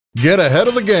Get ahead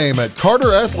of the game at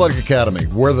Carter Athletic Academy,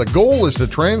 where the goal is to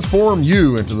transform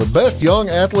you into the best young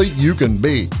athlete you can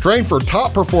be. Train for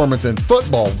top performance in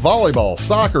football, volleyball,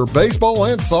 soccer, baseball,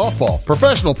 and softball.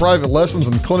 Professional private lessons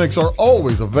and clinics are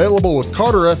always available with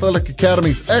Carter Athletic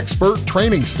Academy's expert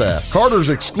training staff. Carter's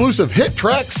exclusive Hit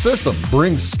Track system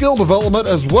brings skill development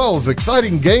as well as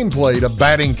exciting gameplay to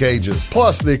batting cages.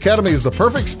 Plus, the Academy is the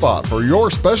perfect spot for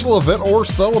your special event or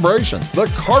celebration.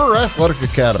 The Carter Athletic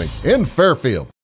Academy in Fairfield.